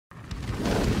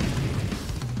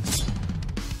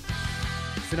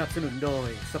สนับสนุนโดย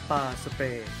สปาสเปร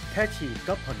ย์แค่ฉีด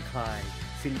ก็ผ่อนคลาย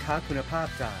สินค้าคุณภาพ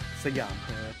จากสยามเ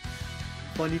ฮิร์บ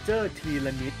เฟอร์นิเจอร์ทีล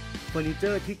ะนิดเฟอร์นิเจ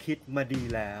อร์ที่คิดมาดี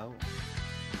แล้ว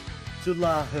จุฬ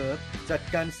าเฮิร์บจัด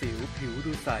การสิวผิว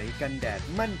ดูใสกันแดด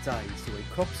มั่นใจสวย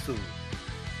ครบสูตร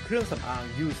เครื่องสำอาง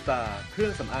ยูสตาร์เครื่อ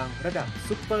งสำอางระดับ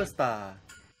ซุปเปอร์สตาร์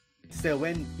เซเ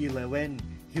ว่นอีเลฟเว่น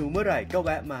หิวเมื่อไหร่ก็แว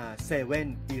ะมาเซเว่น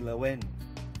อีเลฟเว่น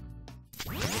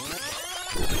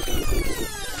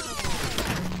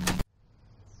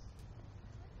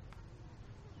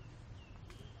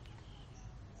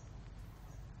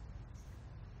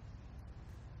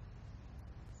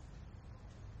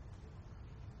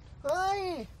เฮ้ย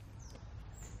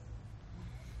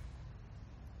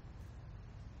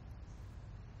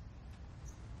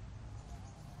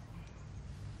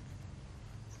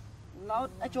แล้ว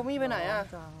ไอ้โจมี่ไปไหนอ่ะ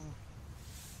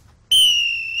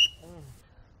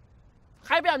ใค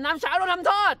รไปอาบน้ำเช้าโดนทำโ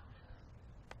ทษ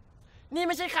นี่ไ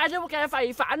ม่ใช่ใครที่พวกแกใฝ่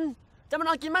ฝันจะมาน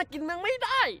อนกินมากกินเมืองไม่ไ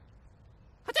ด้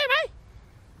เข้าใจไหม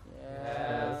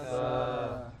Yes sir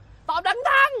ตอบ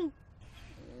ดัง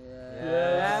ๆ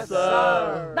Yes sir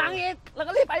ดังอีกแล้ว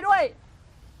ก็รีบไปด้วย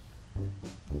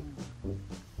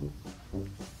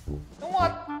ทั้งหม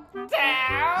ดแถ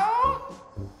ว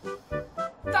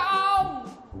จอม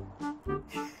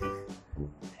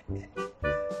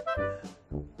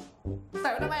ใส่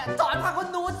ไว้ทำไมอ่ะจอดพาคน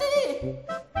หนูสิ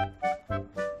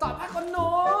จอดพาคนหนู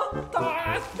จอ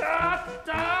ด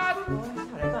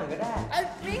ถอยได้ก่อนก็ได้ไอ้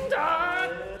ลิงจอด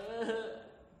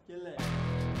กินเลย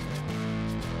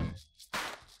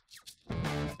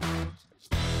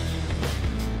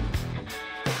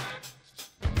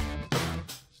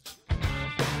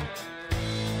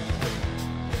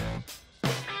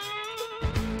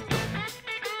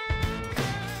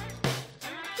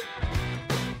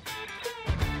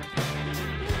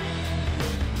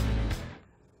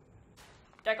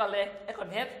แกก่อนเลยไอ้ขน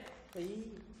เพชร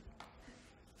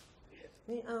ไ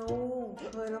ม่เอา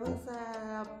เคยแล้วมันแส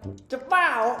บจะเปล่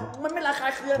ามันไม่ราคา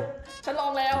เครื่องฉันลอ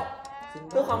งแล้ว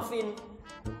เพื่อความฟิน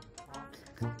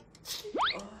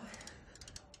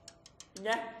อย่างเ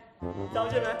งี้ยเจ้า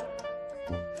ใช่ไหม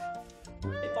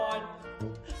ไอ้ปอน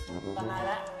ตอนไหนแ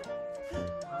ล้ว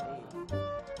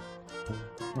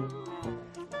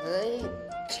เฮ้ย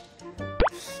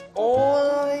โอ้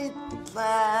ยแส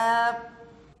บ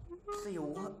สิว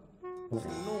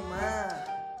นุ่มมาก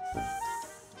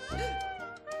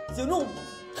สิวหนุ่ม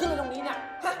ขึ้นเลยตรงนี้เนี่ย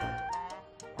ฮะ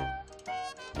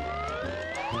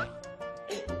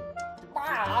บ้า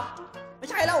เหรอไม่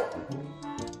ใช่แล้ว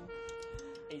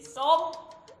ไอ้ส้ม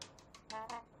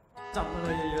จับมาเล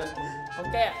ยเยอะๆเขา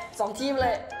แก2 ทีมเล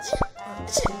ย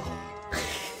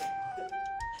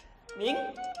มิง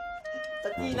ตะ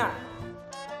จีน่ะ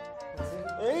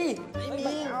เฮ้ยไม่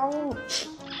เอา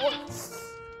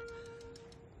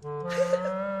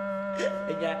ไ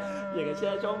อ้แกอยากจะแช่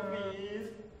ช่องฟีส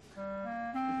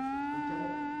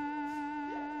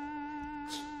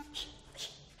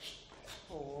โ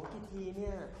หกี่ทีเ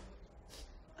นี่ย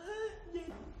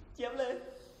เจี๊ยบเลย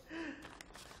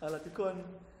เอาล่ะทุกคน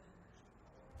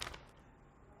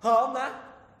พร้อมนะ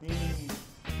นี่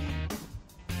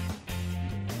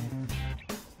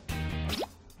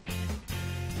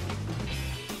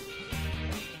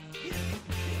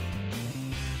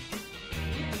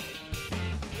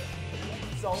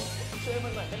ช่วยมั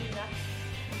นหน่อยก็ดีนะ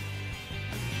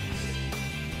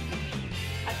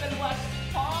อันเป็นวัน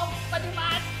พร้อมปฏิ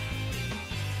บัติ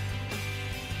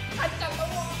อันจับตั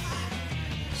ว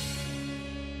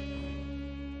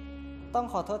ต้อง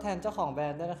ขอโทษแทนเจ้าของแบร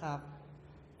นด์ด้วยนะครับ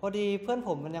พอดีเพื่อนผ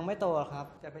มมันยังไม่โตครับ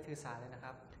จะไปถือสาเลยนะค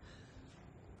รับ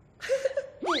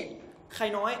นี่ใคร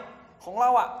น้อยของเรา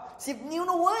อ่ะ10 นิ้ว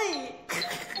นะเว้ย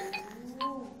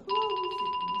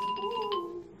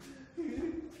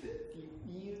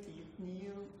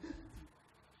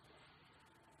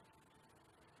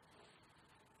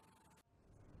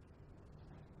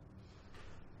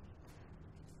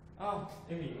อ้าวไ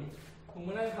อ้หมิงมึงไ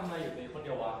ม่ได้ทำอะไรอยู่ในคนเ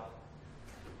ดียววะ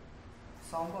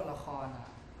ซ้อมบทละครอ่ะ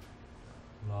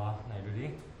เหรอไหนดูดิ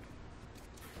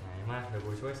ไหนมาเดี๋ยว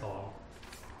กูช่วยซ้อม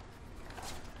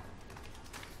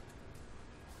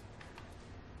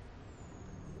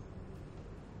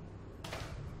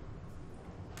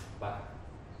ไป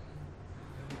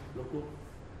ลุก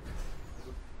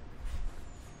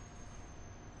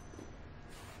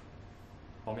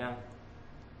พร้อมยัง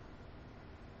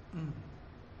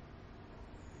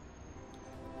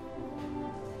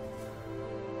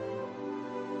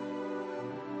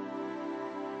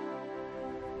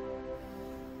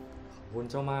ขอบคุณ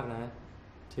เจ้ามากนะ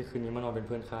ที่คืนนี้มานอนเป็นเ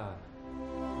พื่อนข้า พ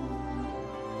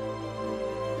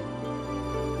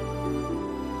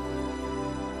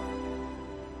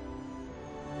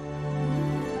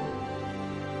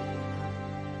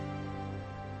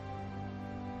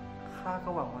ก็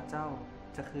หวังว่าเจ้า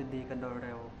จะคืนดีกันโดยเ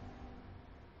ร็ว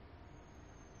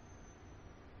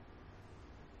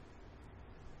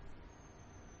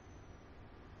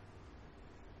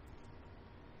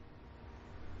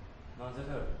นอนซะ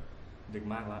เถอะดึก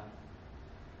มากแล้ว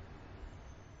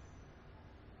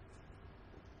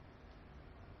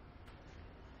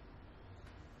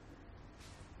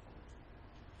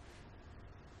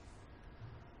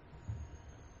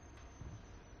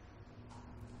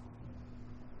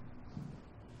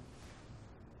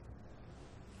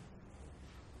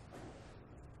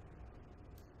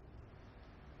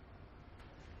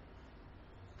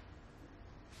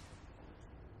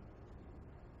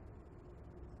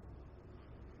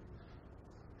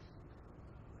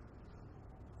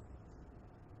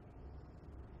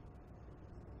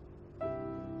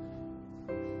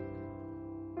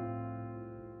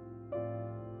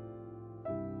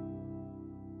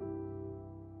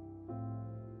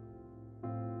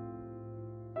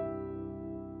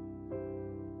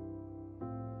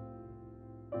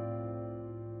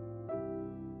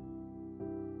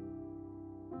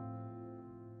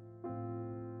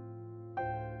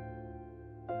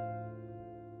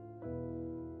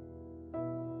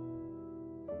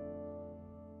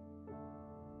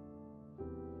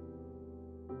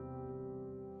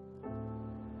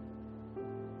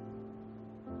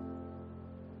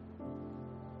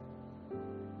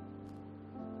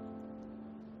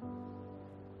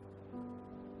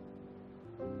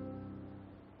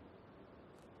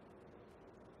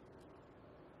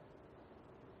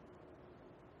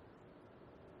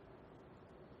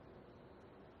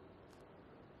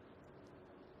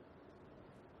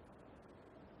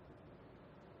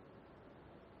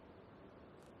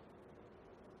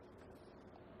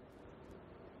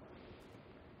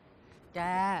แก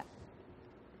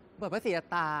เปิดพระศรี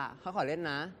ตาเขาขอเล่น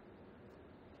นะ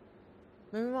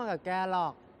มันไม่เหมาะกับแกหรอ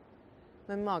ก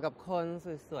มันเหมาะกับคน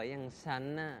สวยๆอย่างฉัน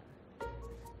น่ะ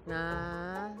นะ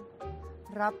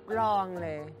รับรองเล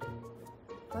ย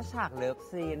ว่าฉากเลิฟ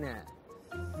ซีนเนี่ย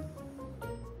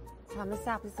ทำให้แ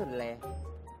ซ่บที่สุดเลย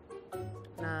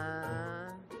นะ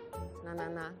นะนะ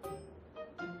นะ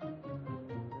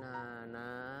นะนะ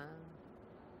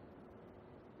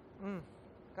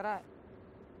ก็ได้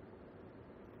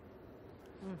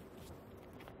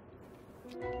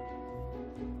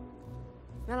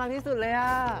น่ารักที่สุดเลยอ่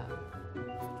ะ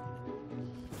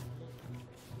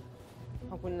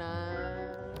ขอบคุณนะ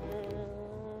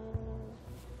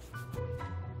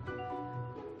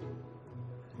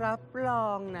รับรอ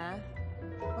งนะ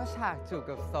ว่าฉากจูบ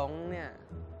กับซงเนี่ย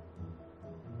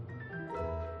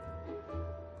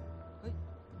เฮ้ย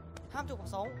ห้ามจูบกับ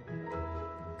สง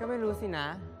ก็ไม่รู้สินะ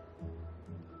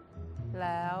แ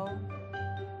ล้ว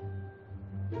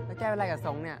แกเป็นอะไรกับซ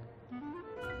งเนี่ย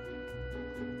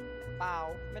เปล่า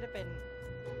ไม่ได้เป็น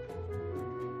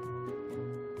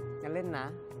งั้นเล่นนะ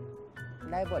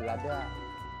ได้บทแล้วด้วย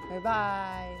บ๊ายบา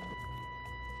ย